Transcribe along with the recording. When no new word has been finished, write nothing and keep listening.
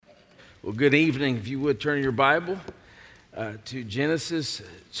Well, good evening. If you would turn your Bible to Genesis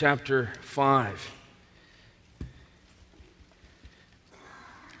chapter 5.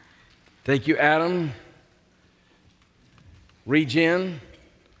 Thank you, Adam, Regen,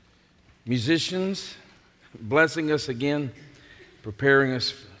 musicians, blessing us again, preparing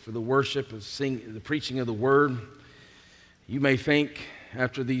us for the worship of the preaching of the Word. You may think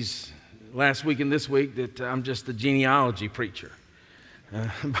after these last week and this week that I'm just a genealogy preacher.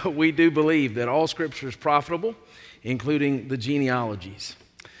 But we do believe that all Scripture is profitable, including the genealogies.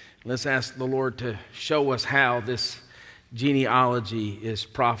 Let's ask the Lord to show us how this genealogy is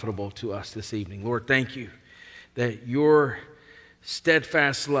profitable to us this evening. Lord, thank you that your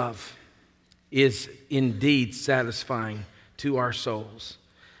steadfast love is indeed satisfying to our souls.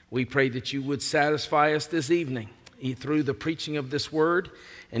 We pray that you would satisfy us this evening through the preaching of this word.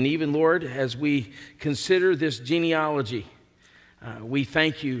 And even, Lord, as we consider this genealogy, we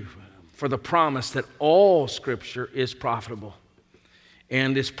thank you for the promise that all Scripture is profitable.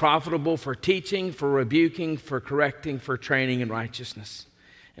 And is profitable for teaching, for rebuking, for correcting, for training in righteousness.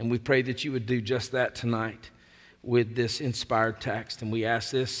 And we pray that you would do just that tonight with this inspired text. And we ask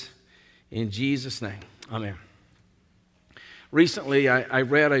this in Jesus' name. Amen. Recently, I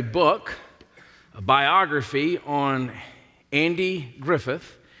read a book, a biography on Andy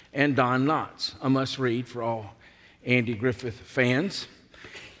Griffith and Don Knotts. A must-read for all Andy Griffith fans.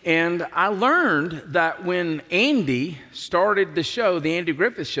 And I learned that when Andy started the show, the Andy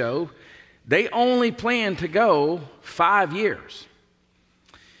Griffith Show, they only planned to go 5 years,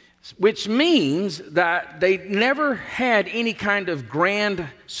 which means that they never had any kind of grand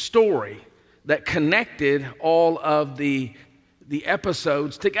story that connected all of the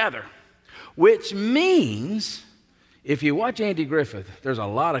episodes together, which means if you watch Andy Griffith, there's a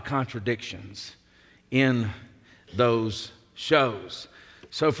lot of contradictions in those shows.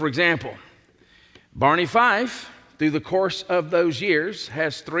 So, for example, Barney Fife, through the course of those years,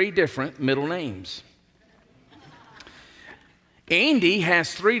 has 3 different middle names. Andy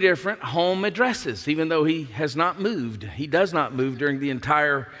has 3 different home addresses, even though he has not moved. He does not move during the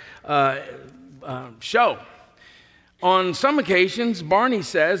entire show. On some occasions, Barney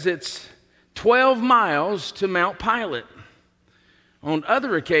says it's 12 miles to Mount Pilot. On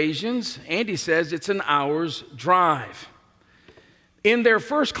other occasions, Andy says it's an hour's drive. In their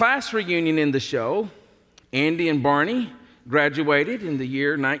first class reunion in the show, Andy and Barney graduated in the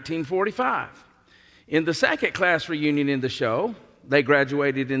year 1945. In the second class reunion in the show, they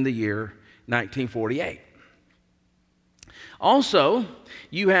graduated in the year 1948. Also,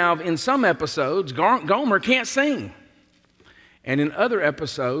 you have in some episodes, Gomer can't sing. And in other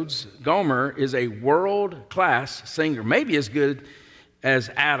episodes, Gomer is a world-class singer, maybe as good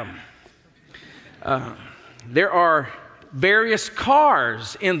as Adam. There are various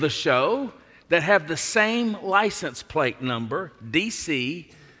cars in the show that have the same license plate number,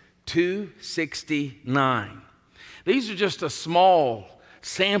 DC 269. These are just a small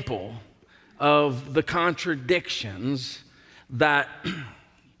sample of the contradictions that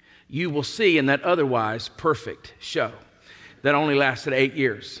you will see in that otherwise perfect show that only lasted 8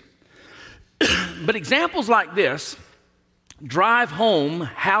 years. But examples like this drive home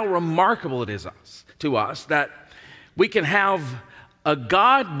how remarkable it is to us that we can have a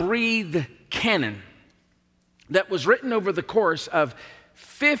God-breathed canon that was written over the course of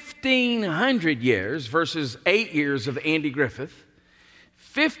 1,500 years versus 8 years of Andy Griffith,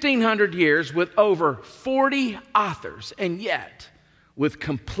 1,500 years with over 40 authors, and yet with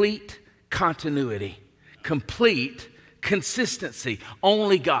complete continuity, complete consistency.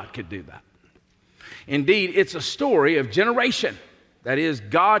 Only God could do that. Indeed, it's a story of generation. That is,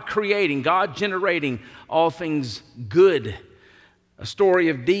 God creating, God generating all things good. A story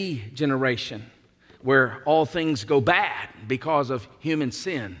of degeneration, where all things go bad because of human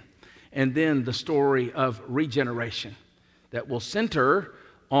sin. And then the story of regeneration that will center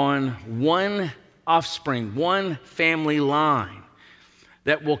on one offspring, one family line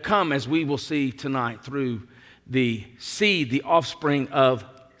that will come, as we will see tonight, through the seed, the offspring of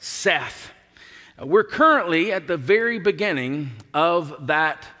Seth. We're currently at the very beginning of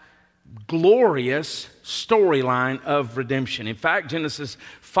that glorious storyline of redemption. In fact, Genesis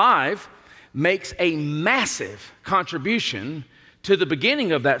 5 makes a massive contribution to the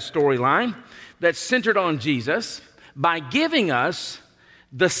beginning of that storyline that's centered on Jesus by giving us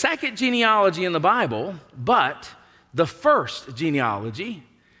the second genealogy in the Bible, but the first genealogy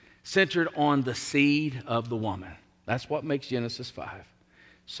centered on the seed of the woman. That's what makes Genesis 5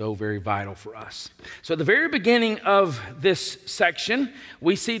 so very vital for us. So at the very beginning of this section,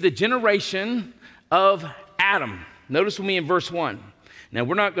 we see the generation of Adam. Notice with me in verse 1. Now,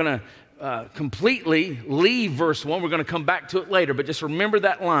 we're not going to completely leave verse 1. We're going to come back to it later, but just remember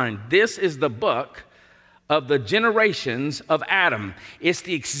that line. This is the book of the generations of Adam. It's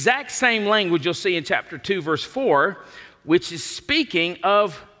the exact same language you'll see in chapter 2, verse 4, which is speaking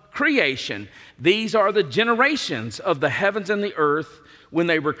of creation. These are the generations of the heavens and the earth when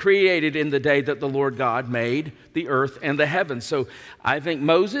they were created in the day that the Lord God made the earth and the heavens. So I think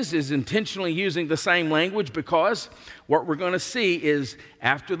Moses is intentionally using the same language because what we're going to see is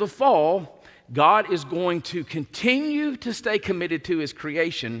after the fall, God is going to continue to stay committed to his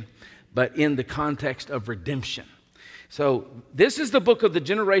creation, but in the context of redemption. So this is the book of the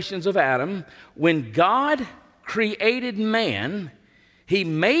generations of Adam. When God created man, he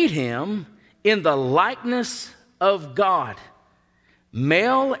made him in the likeness of God.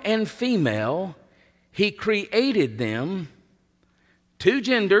 Male and female, he created them, two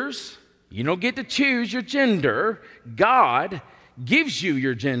genders. You don't get to choose your gender. God gives you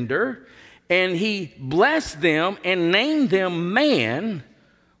your gender, and he blessed them and named them man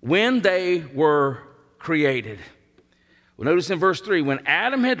when they were created. Well, notice in verse 3, when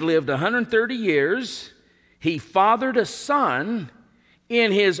Adam had lived 130 years, he fathered a son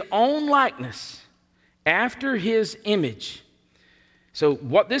in his own likeness, after his image. So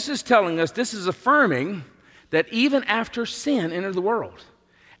what this is telling us, this is affirming that even after sin entered the world,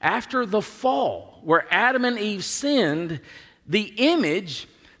 after the fall, where Adam and Eve sinned, the image,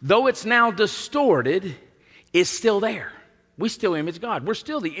 though it's now distorted, is still there. We still image God. We're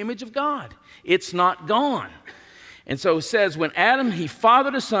still the image of God. It's not gone. And so it says, when Adam, he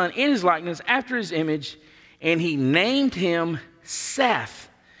fathered a son in his likeness, after his image, and he named him Seth.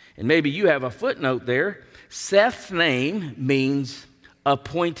 And maybe you have a footnote there. Seth's name means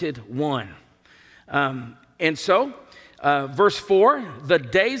appointed one. Verse 4, the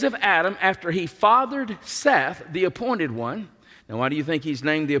days of Adam after he fathered Seth, the appointed one. Now, why do you think he's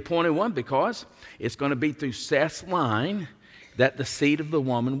named the appointed one? Because it's going to be through Seth's line that the seed of the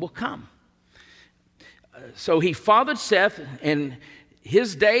woman will come. So he fathered Seth, and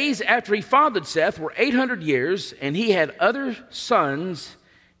his days after he fathered Seth were 800 years, and he had other sons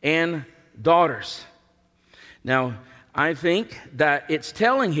and daughters. Now, I think that it's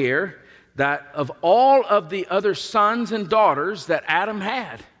telling here that of all of the other sons and daughters that Adam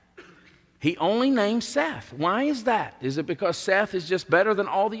had, he only named Seth. Why is that? Is it because Seth is just better than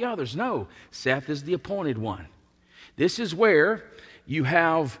all the others? No, Seth is the appointed one. This is where you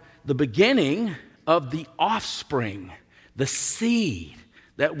have the beginning of the offspring, the seed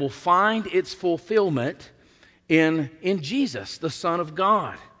that will find its fulfillment in Jesus, the Son of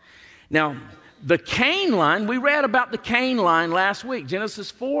God. Now, the Cain line, we read about the Cain line last week,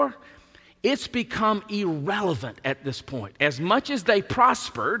 Genesis 4. It's become irrelevant at this point. As much as they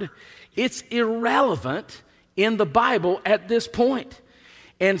prospered, it's irrelevant in the Bible at this point.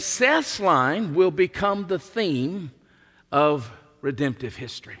 And Seth's line will become the theme of redemptive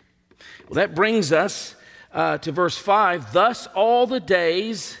history. Well, that brings us to verse 5. Thus all the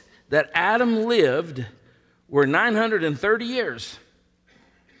days that Adam lived were 930 years.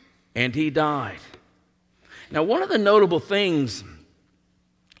 And he died. Now, one of the notable things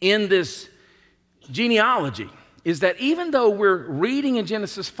in this genealogy is that even though we're reading in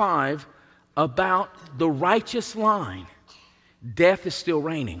Genesis 5 about the righteous line, death is still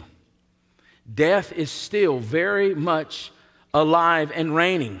reigning. Death is still very much alive and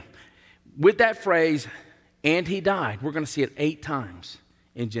reigning. With that phrase, and he died, we're going to see it 8 times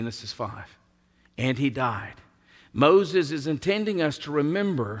in Genesis 5. And he died. Moses is intending us to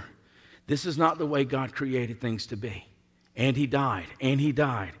remember this is not the way God created things to be. And he died, and he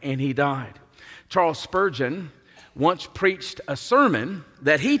died, and he died. Charles Spurgeon once preached a sermon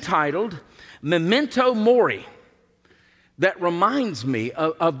that he titled Memento Mori, that reminds me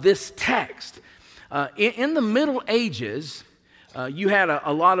of this text. In the Middle Ages, you had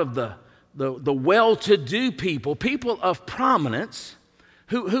a lot of the well-to-do people of prominence,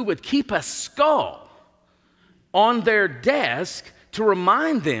 who would keep a skull on their desk to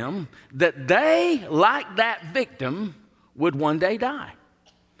remind them that they, like that victim, would one day die.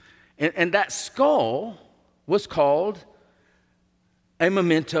 And that skull was called a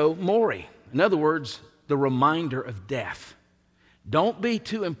memento mori. In other words, the reminder of death. Don't be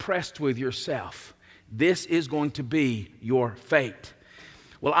too impressed with yourself. This is going to be your fate.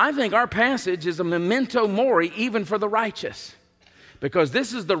 Well, I think our passage is a memento mori even for the righteous, because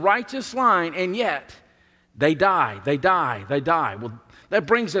this is the righteous line, and yet they die. Well, that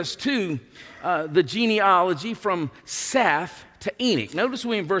brings us to the genealogy from Seth to Enoch. Notice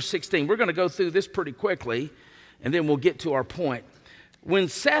we in verse 16. We're going to go through this pretty quickly, and then we'll get to our point. When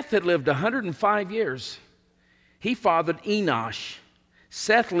Seth had lived 105 years, he fathered Enoch.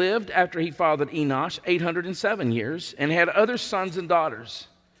 Seth lived after he fathered Enoch 807 years and had other sons and daughters.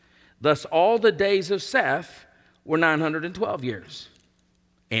 Thus all the days of Seth were 912 years,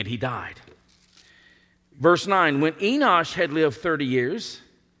 and he died. Verse 9, when Enoch had lived 30 years,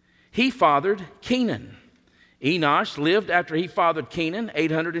 he fathered Kenan. Enoch lived after he fathered Kenan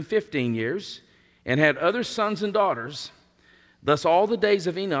 815 years and had other sons and daughters. Thus all the days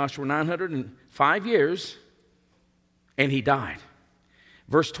of Enoch were 905 years, and he died.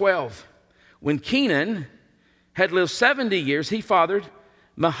 Verse 12, when Kenan had lived 70 years, he fathered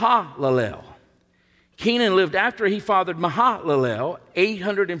Mahalalel. Kenan lived after he fathered Mahalalel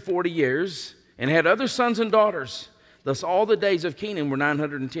 840 years and had other sons and daughters. Thus all the days of Kenan were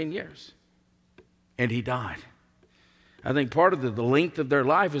 910 years, and he died. I think part of the length of their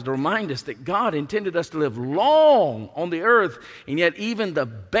life is to remind us that God intended us to live long on the earth, and yet even the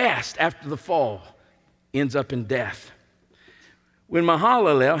best after the fall ends up in death. When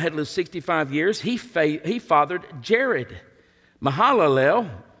Mahalalel had lived 65 years, he fathered Jared. Mahalalel,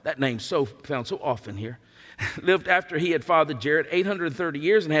 that name's found so often here, lived after he had fathered Jared 830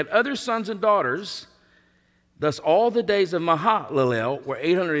 years and had other sons and daughters. Thus all the days of Mahalalel were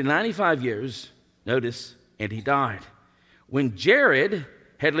 895 years, notice, and he died. When Jared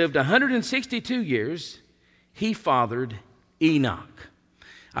had lived 162 years, he fathered Enoch.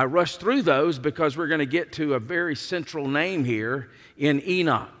 I rushed through those because we're going to get to a very central name here in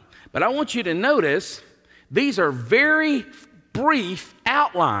Enoch. But I want you to notice these are very brief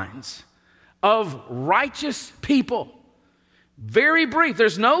outlines of righteous people. Very brief.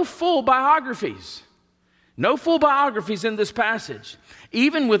 There's no full biographies. No full biographies in this passage.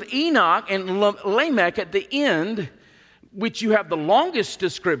 Even with Enoch and Lamech at the end, which you have the longest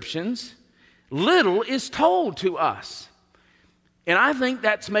descriptions, little is told to us. And I think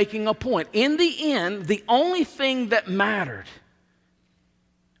that's making a point. In the end, the only thing that mattered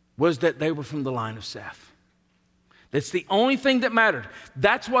was that they were from the line of Seth. That's the only thing that mattered.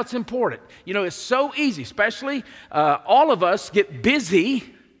 That's what's important. You know, it's so easy, especially all of us get busy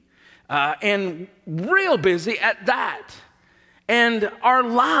and real busy at that. And our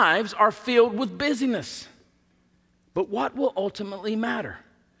lives are filled with busyness. But what will ultimately matter?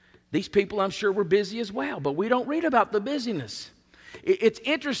 These people, I'm sure, were busy as well, but we don't read about the busyness. It's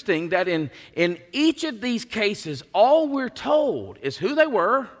interesting that in each of these cases, all we're told is who they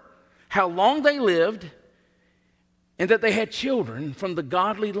were, how long they lived, and that they had children from the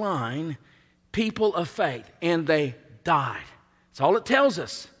godly line, people of faith, and they died. That's all it tells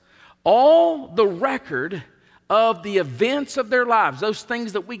us. All the record of the events of their lives, those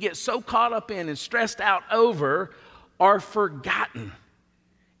things that we get so caught up in and stressed out over, are forgotten,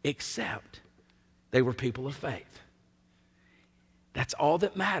 except they were people of faith. That's all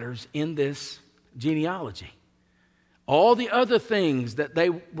that matters in this genealogy. All the other things that they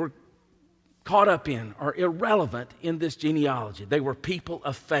were caught up in are irrelevant in this genealogy. They were people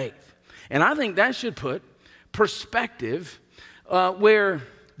of faith. And I think that should put perspective where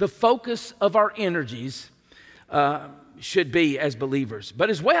the focus of our energies should be as believers. But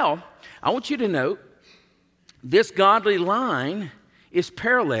as well, I want you to note this godly line is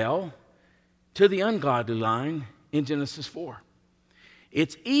parallel to the ungodly line in Genesis 4.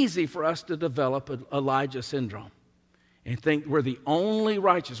 It's easy for us to develop an Elijah syndrome and think we're the only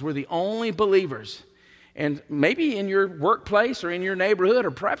righteous, we're the only believers. And maybe in your workplace or in your neighborhood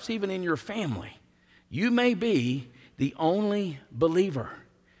or perhaps even in your family, you may be the only believer.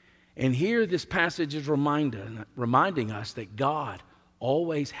 And here this passage is reminding us that God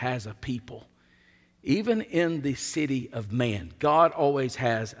always has a people. Even in the city of man, God always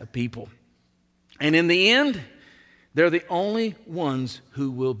has a people. And in the end, they're the only ones who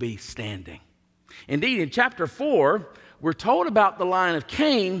will be standing. Indeed, in chapter 4, we're told about the line of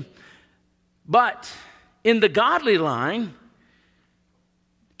Cain, but in the godly line,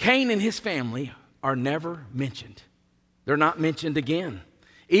 Cain and his family are never mentioned. They're not mentioned again,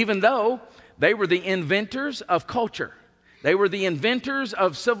 even though they were the inventors of culture. They were the inventors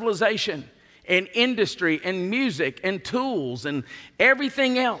of civilization and industry and music and tools and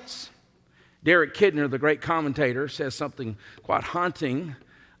everything else. Derek Kidner, the great commentator, says something quite haunting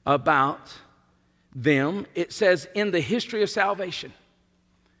about them. It says, in the history of salvation,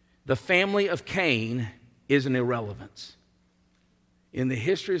 the family of Cain is an irrelevance. In the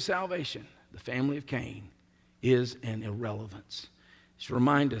history of salvation, the family of Cain is an irrelevance. Just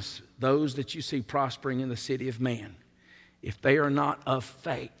remind us, those that you see prospering in the city of man, if they are not of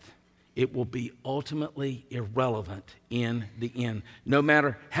faith, it will be ultimately irrelevant in the end, no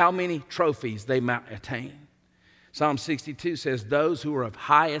matter how many trophies they might attain. Psalm 62 says, those who are of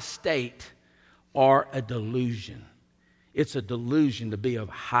high estate are a delusion. It's a delusion to be of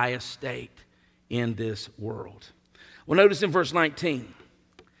high estate in this world. Well, notice in verse 19,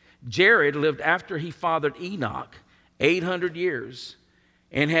 Jared lived after he fathered Enoch 800 years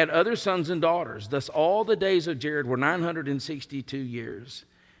and had other sons and daughters. Thus all the days of Jared were 962 years,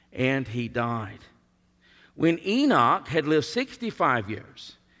 and he died. When Enoch had lived 65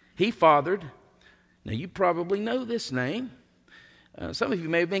 years, he fathered, now you probably know this name. Some of you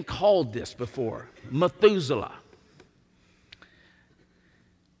may have been called this before, Methuselah.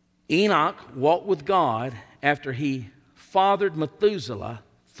 Enoch walked with God after he fathered Methuselah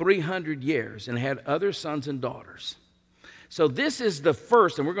 300 years and had other sons and daughters. So this is the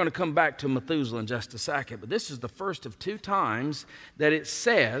first, and we're going to come back to Methuselah in just a second, but this is the first of 2 times that it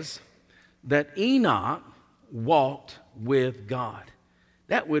says that Enoch walked with God.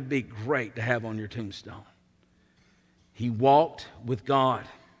 That would be great to have on your tombstone. He walked with God.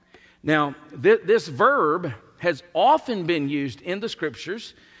 Now, this verb has often been used in the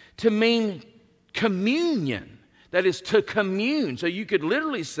scriptures to mean communion. That is, to commune. So you could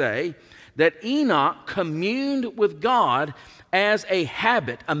literally say that Enoch communed with God as a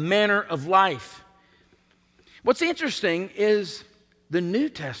habit, a manner of life. What's interesting is the New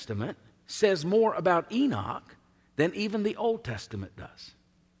Testament says more about Enoch than even the Old Testament does.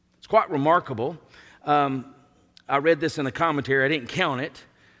 It's quite remarkable. I read this in a commentary. I didn't count it.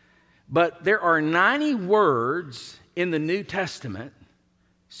 But there are 90 words in the New Testament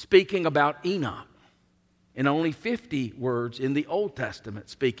speaking about Enoch, and only 50 words in the Old Testament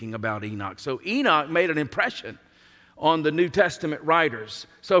speaking about Enoch. So Enoch made an impression on the New Testament writers.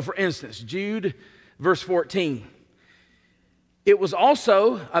 So for instance, Jude, verse 14. It was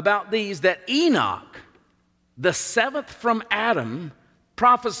also about these that Enoch, the seventh from Adam,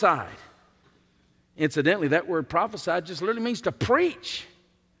 prophesied. Incidentally, that word prophesied just literally means to preach.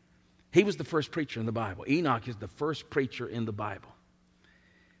 He was the first preacher in the Bible. Enoch is the first preacher in the Bible.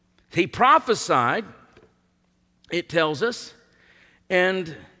 He prophesied, it tells us,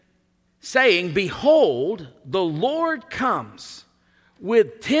 and saying, behold, the Lord comes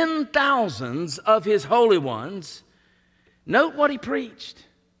with 10,000s of his holy ones. Note what he preached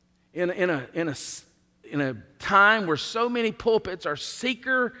in a time where so many pulpits are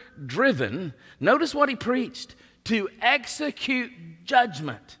seeker-driven. Notice what he preached: to execute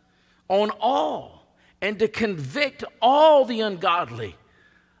judgment on all and to convict all the ungodly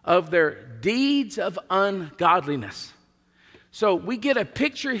of their deeds of ungodliness. So we get a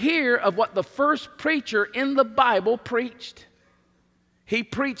picture here of what the first preacher in the Bible preached. He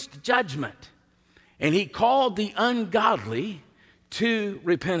preached judgment, and he called the ungodly to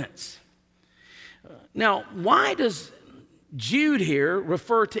repentance. Now, why does Jude here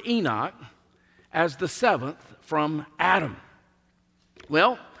refer to Enoch as the seventh from Adam?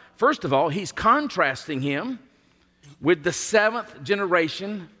 Well, first of all, he's contrasting him with the seventh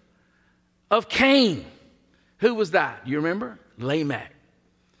generation of Cain. Who was that? Do you remember? Lamech.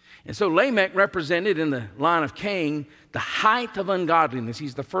 And so Lamech represented in the line of Cain the height of ungodliness.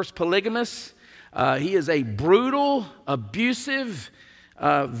 He's the first polygamous. He is a brutal, abusive,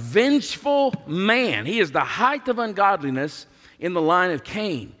 vengeful man. He is the height of ungodliness in the line of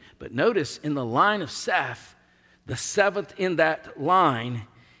Cain. But notice in the line of Seth, the seventh in that line,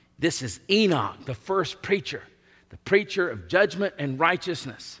 this is Enoch, the first preacher, the preacher of judgment and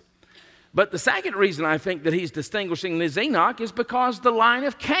righteousness. But the second reason I think that he's distinguishing this Enoch is because the line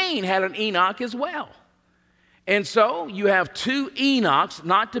of Cain had an Enoch as well. And so you have 2 Enochs,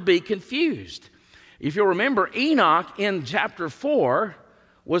 not to be confused. If you'll remember, Enoch in chapter 4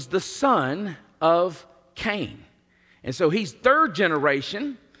 was the son of Cain. And so he's third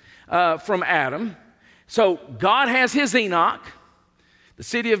generation from Adam. So God has his Enoch. The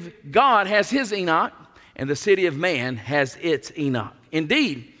city of God has his Enoch. And the city of man has its Enoch.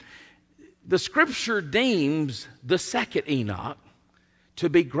 Indeed, the scripture deems the second Enoch to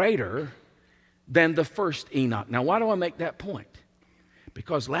be greater than the first Enoch. Now, why do I make that point?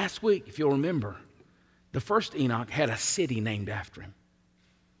 Because last week, if you'll remember, the first Enoch had a city named after him.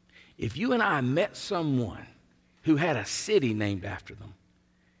 If you and I met someone who had a city named after them,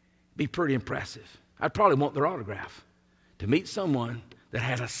 it'd be pretty impressive. I'd probably want their autograph, to meet someone that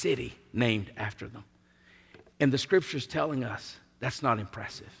had a city named after them. And the scripture's telling us that's not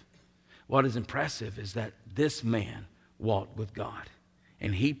impressive. What is impressive is that this man walked with God,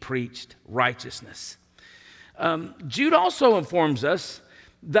 and he preached righteousness. Jude also informs us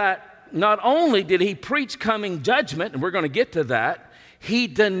that not only did he preach coming judgment, and we're going to get to that, he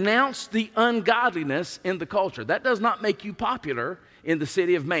denounced the ungodliness in the culture. That does not make you popular in the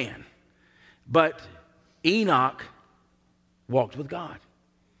city of man. But Enoch walked with God,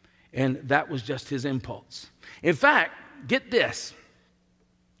 and that was just his impulse. In fact, get this.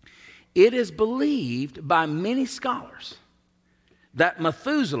 It is believed by many scholars that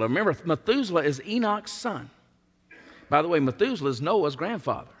Methuselah, remember, Methuselah is Enoch's son. By the way, Methuselah is Noah's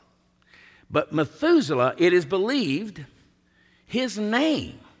grandfather. But Methuselah, it is believed, his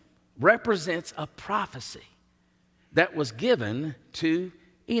name represents a prophecy that was given to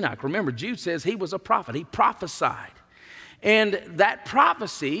Enoch. Remember, Jude says he was a prophet. He prophesied. And that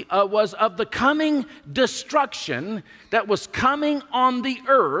prophecy was of the coming destruction that was coming on the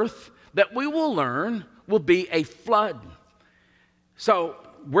earth that we will learn will be a flood. So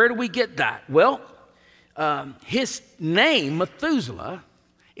where do we get that? Well, his name, Methuselah,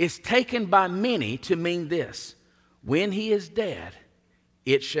 is taken by many to mean this: when he is dead,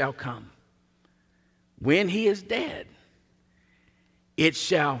 it shall come. When he is dead, it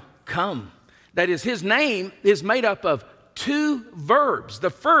shall come. That is, his name is made up of two verbs. The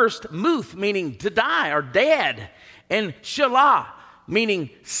first, muth, meaning to die or dead, and shalah, meaning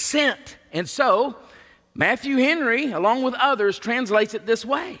sent. And so, Matthew Henry, along with others, translates it this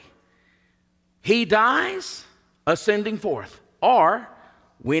way: he dies, ascending forth, or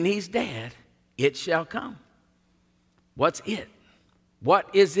when he's dead, it shall come. What's it? What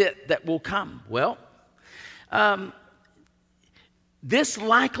is it that will come? Well, this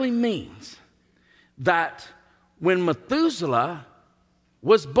likely means that when Methuselah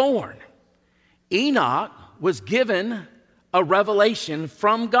was born, Enoch was given a revelation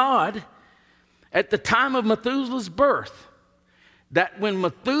from God at the time of Methuselah's birth, that when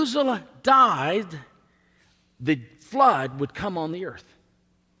Methuselah died, the flood would come on the earth.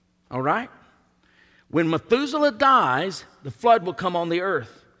 All right? When Methuselah dies, the flood will come on the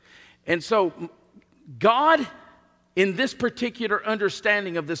earth. And so God, in this particular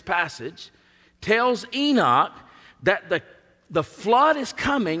understanding of this passage, tells Enoch that the flood is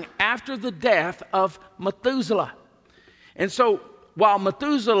coming after the death of Methuselah. And so while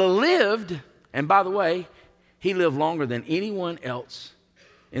Methuselah lived, and by the way, he lived longer than anyone else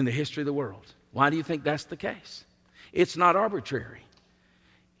in the history of the world. Why do you think that's the case? It's not arbitrary.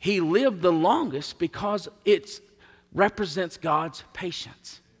 He lived the longest because it represents God's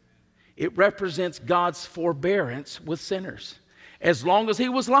patience. It represents God's forbearance with sinners. As long as he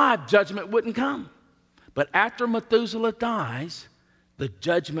was alive, judgment wouldn't come. But after Methuselah dies, the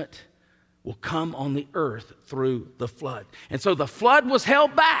judgment will come on the earth through the flood. And so the flood was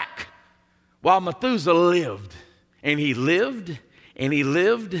held back while Methuselah lived. And he lived, and he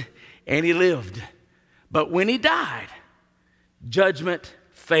lived, and he lived. But when he died, judgment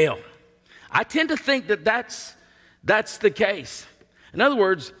fell. I tend to think that that's the case. In other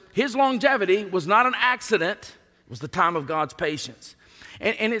words, his longevity was not an accident. It was the time of God's patience.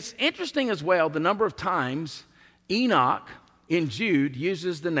 And it's interesting as well the number of times Enoch in Jude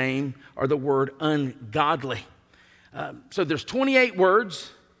uses the name or the word ungodly. So there's 28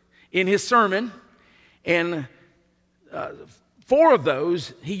 words in his sermon, and 4 of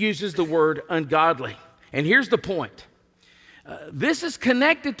those he uses the word ungodly. And here's the point. This is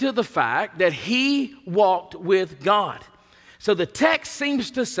connected to the fact that he walked with God. So the text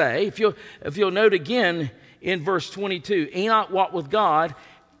seems to say, if you'll note again in verse 22, Enoch walked with God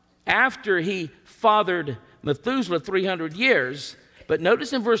after he fathered Methuselah 300 years. But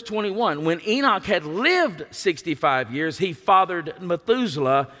notice in verse 21, when Enoch had lived 65 years, he fathered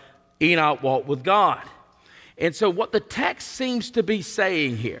Methuselah. Enoch walked with God. And so what the text seems to be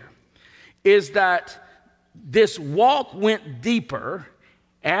saying here is that this walk went deeper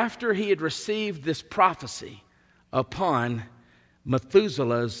after he had received this prophecy upon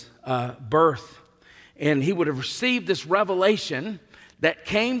Methuselah's birth. And he would have received this revelation that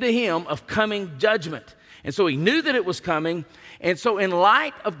came to him of coming judgment. And so he knew that it was coming. And so in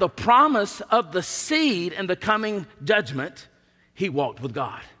light of the promise of the seed and the coming judgment, he walked with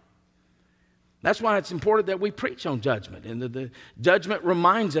God. That's why it's important that we preach on judgment. And the judgment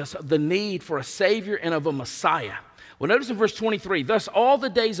reminds us of the need for a Savior and of a Messiah. Well, notice in verse 23, thus all the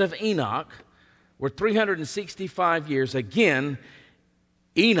days of Enoch were 365 years. Again,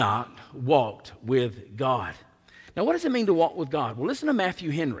 Enoch walked with God. Now, what does it mean to walk with God? Well, listen to Matthew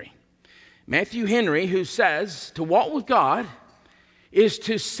Henry. Matthew Henry, who says to walk with God is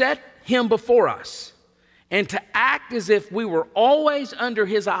to set him before us and to act as if we were always under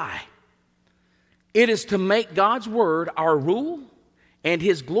his eye. It is to make God's word our rule and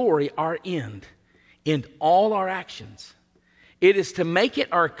his glory our end in all our actions. It is to make it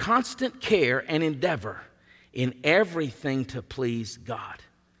our constant care and endeavor in everything to please God.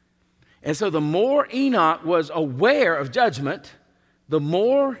 And so the more Enoch was aware of judgment, the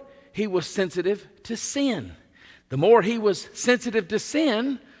more he was sensitive to sin. The more he was sensitive to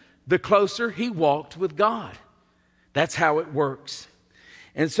sin, the closer he walked with God. That's how it works.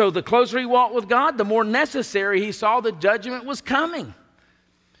 And so the closer he walked with God, the more necessary he saw that judgment was coming.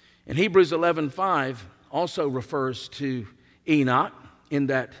 And Hebrews 11:5 also refers to Enoch in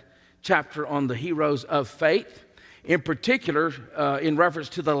that chapter on the heroes of faith. In particular, in reference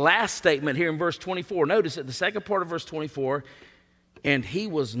to the last statement here in verse 24. Notice at the second part of verse 24, and he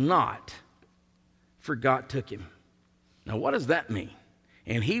was not, for God took him. Now, what does that mean?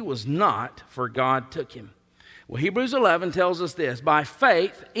 And he was not, for God took him. Well, Hebrews 11 tells us this. By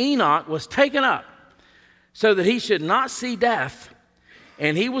faith, Enoch was taken up so that he should not see death.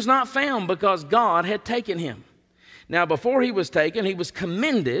 And he was not found because God had taken him. Now, before he was taken, he was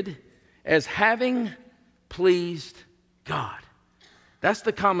commended as having pleased God. That's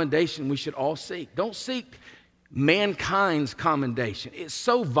the commendation we should all seek. Don't seek mankind's commendation. It's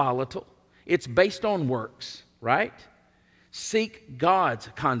so volatile. It's based on works, right? Seek God's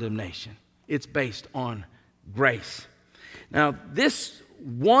condemnation. It's based on grace. Now, this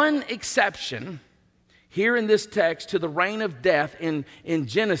one exception here in this text to the reign of death in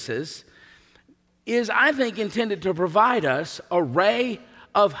Genesis is, I think, intended to provide us a ray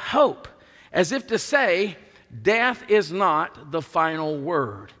of hope, as if to say, death is not the final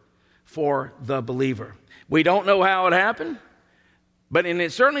word for the believer. We don't know how it happened, but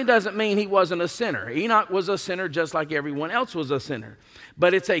it certainly doesn't mean he wasn't a sinner. Enoch was a sinner just like everyone else was a sinner.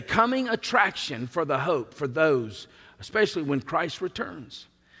 But it's a coming attraction for the hope for those, especially when Christ returns.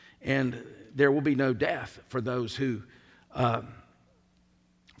 And there will be no death for those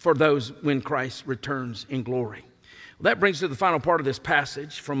when Christ returns in glory. Well, that brings us to the final part of this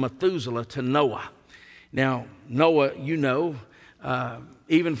passage, from Methuselah to Noah. Now, Noah, you know,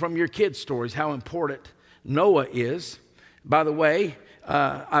 even from your kids' stories, how important Noah is. By the way,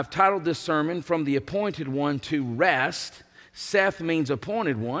 I've titled this sermon, From the Appointed One to Rest. Seth means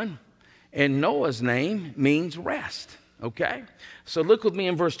appointed one, and Noah's name means rest, okay? So look with me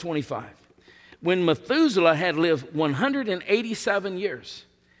in verse 25. When Methuselah had lived 187 years,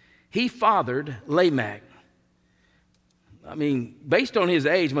 he fathered Lamech. I mean, based on his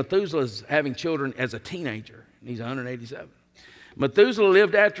age, Methuselah is having children as a teenager, and he's 187. Methuselah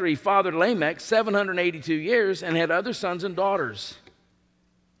lived after he fathered Lamech 782 years and had other sons and daughters.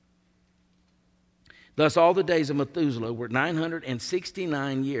 Thus all the days of Methuselah were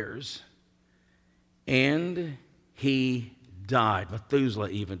 969 years, and he died. Methuselah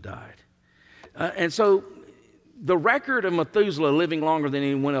even died. And so the record of Methuselah living longer than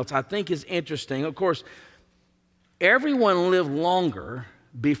anyone else, I think, is interesting. Of course, everyone lived longer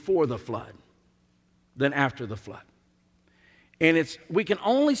before the flood than after the flood. And we can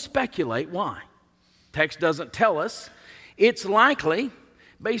only speculate why. Text doesn't tell us. It's likely,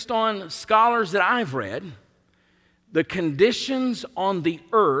 based on scholars that I've read, the conditions on the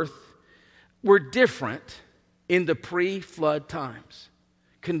earth were different in the pre-flood times.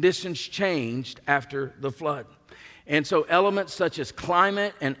 Conditions changed after the flood. And so elements such as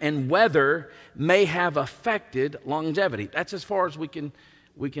climate and weather may have affected longevity. That's as far as we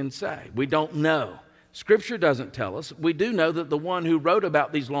can say. We don't know. Scripture doesn't tell us. We do know that the one who wrote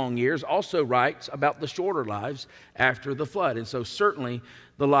about these long years also writes about the shorter lives after the flood. And so certainly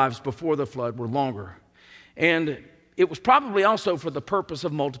the lives before the flood were longer. And it was probably also for the purpose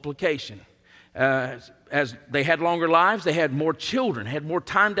of multiplication. As they had longer lives, they had more children, had more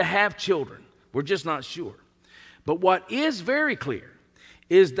time to have children. We're just not sure. But what is very clear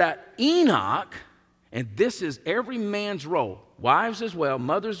is that Enoch, and this is every man's role, wives as well,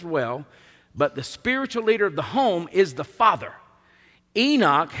 mothers as well, but the spiritual leader of the home is the father.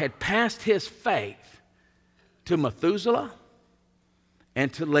 Enoch had passed his faith to Methuselah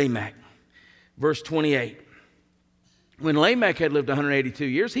and to Lamech. Verse 28. When Lamech had lived 182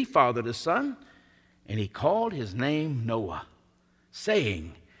 years, he fathered a son, and he called his name Noah,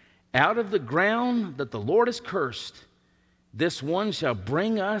 saying, out of the ground that the Lord has cursed, this one shall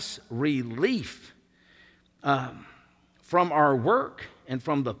bring us relief from our work and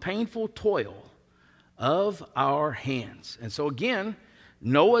from the painful toil of our hands. And so again,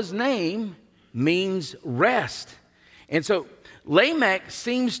 Noah's name means rest. And so Lamech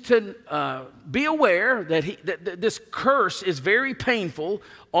seems to be aware that this curse is very painful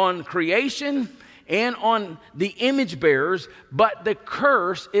on creation and on the image bearers, but the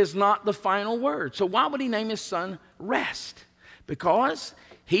curse is not the final word. So why would he name his son Rest? Because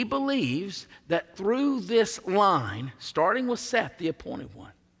he believes that through this line, starting with Seth, the appointed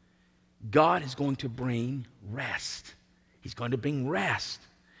one, God is going to bring rest. He's going to bring rest.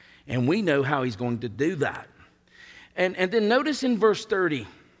 And we know how he's going to do that. And then notice in verse 30,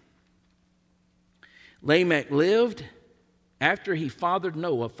 Lamech lived after he fathered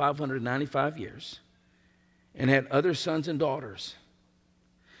Noah 595 years, and had other sons and daughters.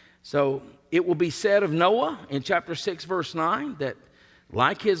 So it will be said of Noah in chapter 6, verse 9, that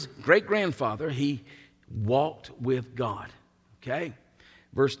like his great-grandfather, he walked with God. Okay?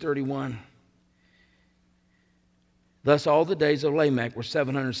 Verse 31. Thus all the days of Lamech were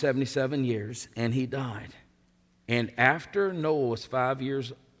 777 years, and he died. And after Noah was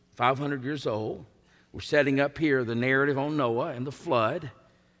 500 years old, we're setting up here the narrative on Noah and the flood.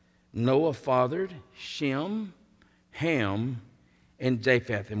 Noah fathered Shem, Ham, and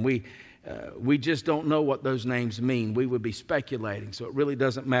Japheth. And we just don't know what those names mean. We would be speculating, so it really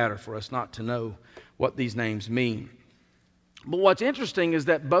doesn't matter for us not to know what these names mean. But what's interesting is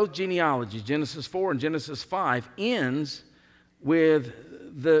that both genealogies, Genesis 4 and Genesis 5, ends with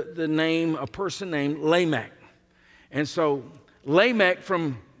the name, a person named Lamech. And so Lamech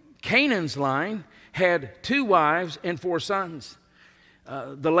from Canaan's line had 2 wives and 4 sons.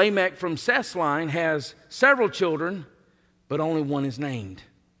 The Lamech from Seth's line has several children, but only one is named.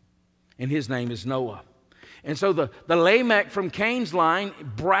 And his name is Noah. And so the Lamech from Cain's line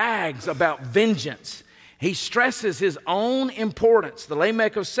brags about vengeance. He stresses his own importance. The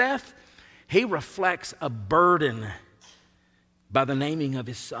Lamech of Seth, he reflects a burden by the naming of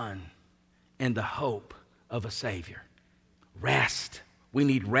his son and the hope of a Savior. Rest. We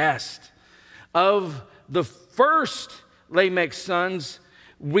need rest. Of the first Lamech's sons,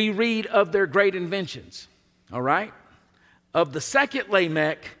 we read of their great inventions. All right? Of the second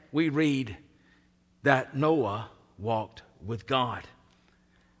Lamech, we read that Noah walked with God.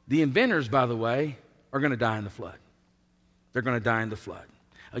 The inventors, by the way, are going to die in the flood. They're going to die in the flood.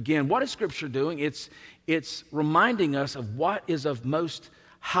 Again, what is Scripture doing? It's reminding us of what is of most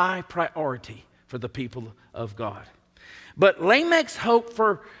high priority for the people of God. But Lamech's hope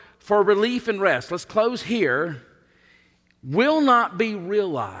for relief and rest, let's close here, will not be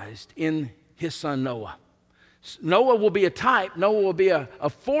realized in his son Noah. Noah will be a type, Noah will be a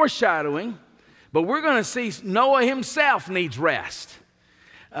foreshadowing, but we're going to see Noah himself needs rest.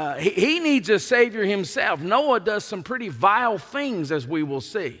 He needs a Savior himself. Noah does some pretty vile things, as we will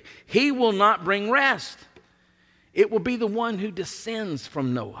see. He will not bring rest. It will be the one who descends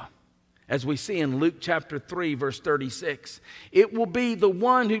from Noah, as we see in Luke chapter 3, verse 36. It will be the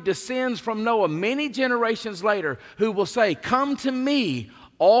one who descends from Noah many generations later who will say, "Come to me,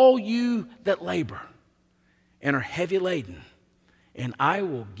 all you that labor and are heavy laden, and I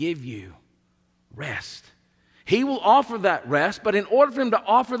will give you rest." He will offer that rest, but in order for him to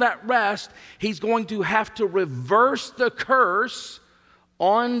offer that rest, he's going to have to reverse the curse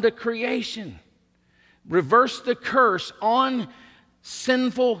on the creation. Reverse the curse on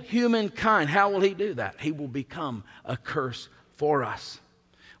sinful humankind. How will he do that? He will become a curse for us.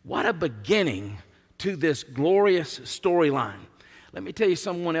 What a beginning to this glorious storyline. Let me tell you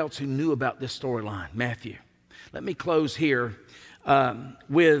someone else who knew about this storyline, Matthew. Let me close here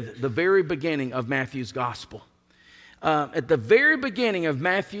with the very beginning of Matthew's gospel. At the very beginning of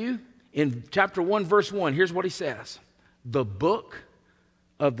Matthew, in chapter 1, verse 1, here's what he says. The book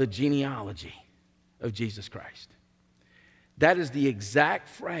of the genealogy of Jesus Christ. That is the exact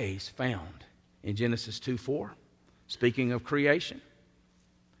phrase found in Genesis 2:4, speaking of creation,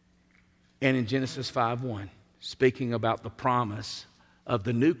 and in Genesis 5:1, speaking about the promise of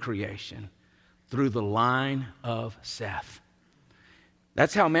the new creation through the line of Seth.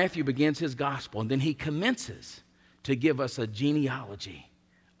 That's how Matthew begins his gospel, and then he commences to give us a genealogy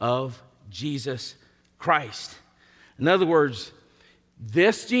of Jesus Christ. In other words,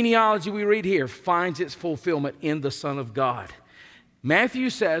 this genealogy we read here finds its fulfillment in the Son of God. Matthew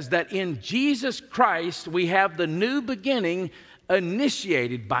says that in Jesus Christ we have the new beginning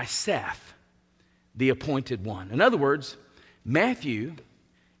initiated by Seth, the appointed one. In other words, Matthew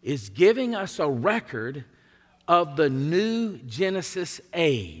is giving us a record of the new Genesis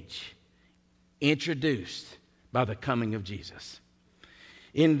age introduced by the coming of Jesus.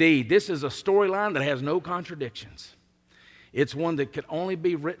 Indeed, this is a storyline that has no contradictions. It's one that could only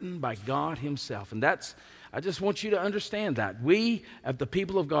be written by God himself. And I just want you to understand that. We, as the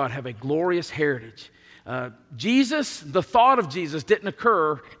people of God, have a glorious heritage. The thought of Jesus didn't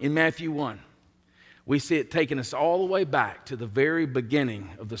occur in Matthew 1. We see it taking us all the way back to the very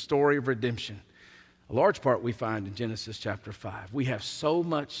beginning of the story of redemption. A large part we find in Genesis chapter 5. We have so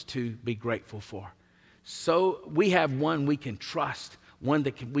much to be grateful for. So we have one we can trust, one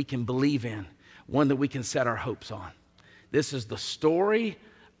that we can believe in, one that we can set our hopes on. This is the story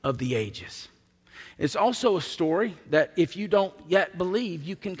of the ages. It's also a story that if you don't yet believe,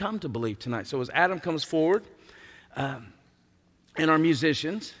 you can come to believe tonight. So as Adam comes forward and our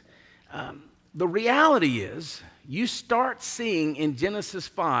musicians, the reality is you start seeing in Genesis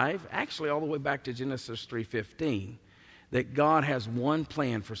 5, actually all the way back to Genesis 3:15, that God has one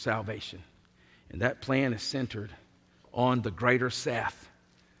plan for salvation. And that plan is centered on the greater Seth,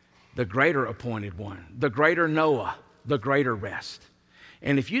 the greater appointed one, the greater Noah, the greater rest.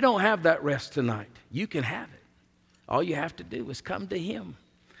 And if you don't have that rest tonight, you can have it. All you have to do is come to him.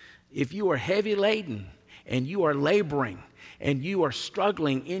 If you are heavy laden and you are laboring and you are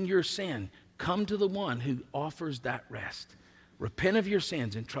struggling in your sin, come to the one who offers that rest. Repent of your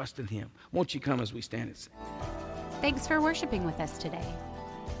sins and trust in him. Won't you come as we stand and sing? Thanks for worshiping with us today.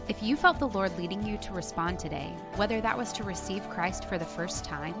 If you felt the Lord leading you to respond today, whether that was to receive Christ for the first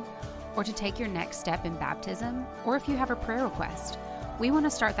time or to take your next step in baptism, or if you have a prayer request, we want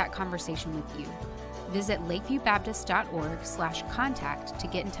to start that conversation with you. Visit lakeviewbaptist.org/contact to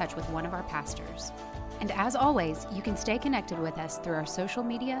get in touch with one of our pastors. And as always, you can stay connected with us through our social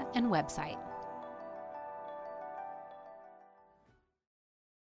media and website.